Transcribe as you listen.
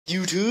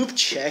YouTube,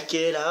 check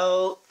it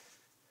out.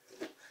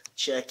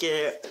 Check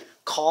it.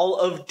 Call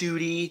of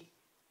Duty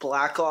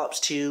Black Ops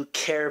 2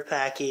 care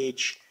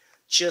package.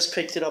 Just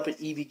picked it up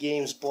at EB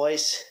Games,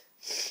 boys.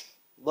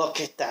 Look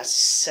at that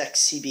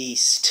sexy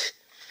beast.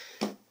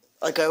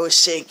 Like I always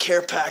say,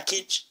 care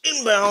package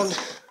inbound.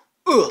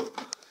 Ugh.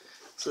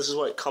 So this is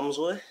what it comes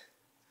with.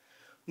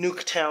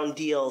 Nuketown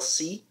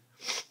DLC.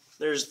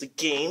 There's the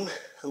game,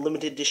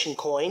 limited edition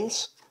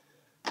coins,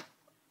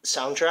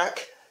 soundtrack,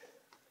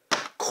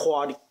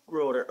 quad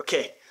rotor.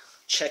 Okay,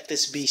 check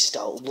this beast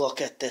out. Look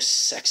at this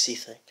sexy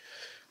thing.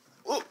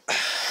 Ooh.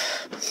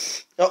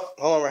 Oh,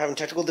 hold on, we're having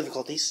technical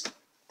difficulties.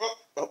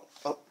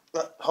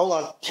 Hold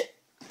on.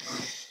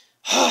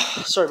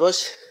 Sorry,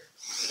 boys.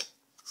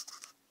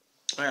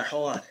 Alright,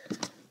 hold on.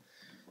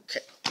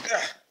 Okay.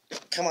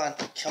 Come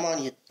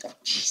on, you. Oh,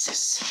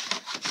 Jesus.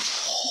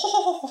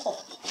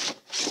 Oh.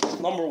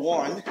 Number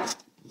one,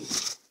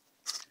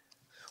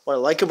 what I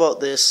like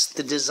about this,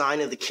 the design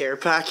of the care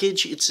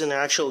package. It's an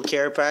actual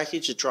care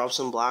package. It drops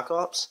in Black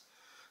Ops.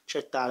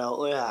 Check that out.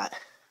 Look at that.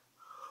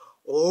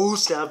 Oh,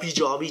 snappy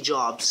jobby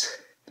jobs.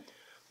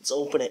 Let's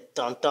open it.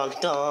 Dun dun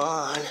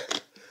dun.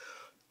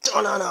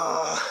 Dun dun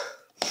dun.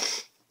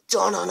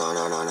 Dun dun dun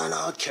dun dun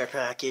dun. Care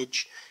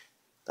package.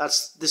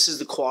 This is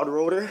the quad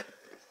rotor.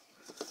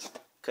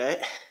 Okay.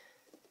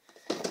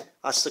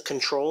 That's the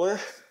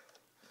controller.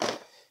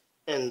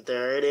 And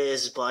there it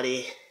is,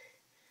 buddy.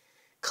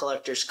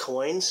 Collector's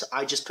coins.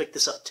 I just picked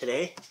this up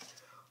today,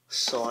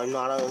 so I'm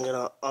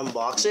gonna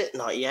unbox it.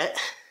 Not yet.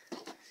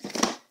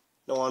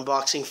 No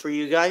unboxing for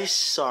you guys.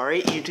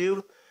 Sorry,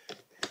 YouTube.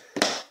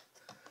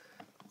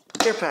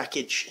 Care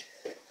package.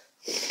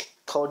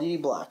 Call of Duty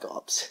Black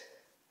Ops.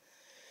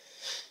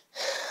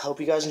 Hope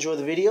you guys enjoy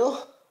the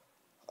video.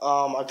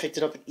 I picked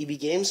it up at EB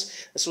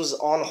Games. This was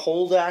on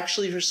hold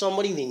actually for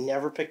somebody. They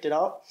never picked it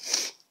up.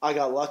 I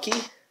got lucky.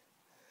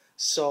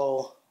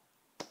 So,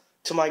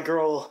 to my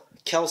girl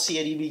Kelsey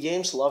at EB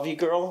Games, love you,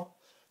 girl.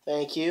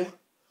 Thank you.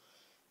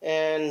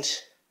 And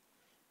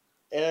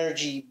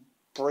energy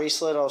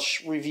bracelet. I'll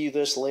review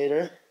this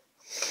later.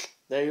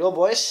 There you go,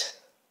 boys.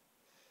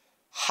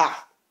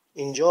 Ha!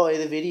 Enjoy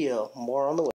the video. More on the way.